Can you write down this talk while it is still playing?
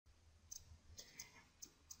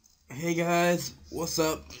Hey guys, what's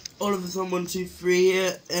up? Oliver123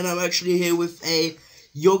 here, and I'm actually here with a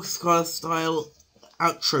YOGSCAST Style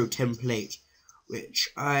outro template, which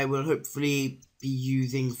I will hopefully be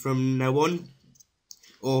using from now on,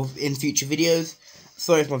 or in future videos.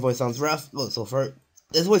 Sorry if my voice sounds rough, well, sore throat.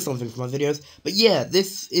 There's always something for my videos. But yeah,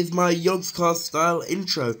 this is my YOGSCAST Style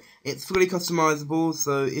intro. It's fully customizable,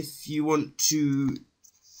 so if you want to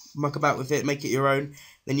muck about with it, make it your own,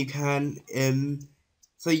 then you can.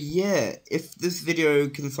 So yeah, if this video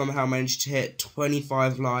can somehow manage to hit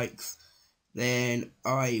 25 likes, then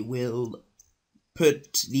I will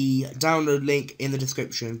put the download link in the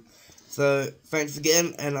description. So thanks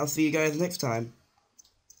again, and I'll see you guys next time.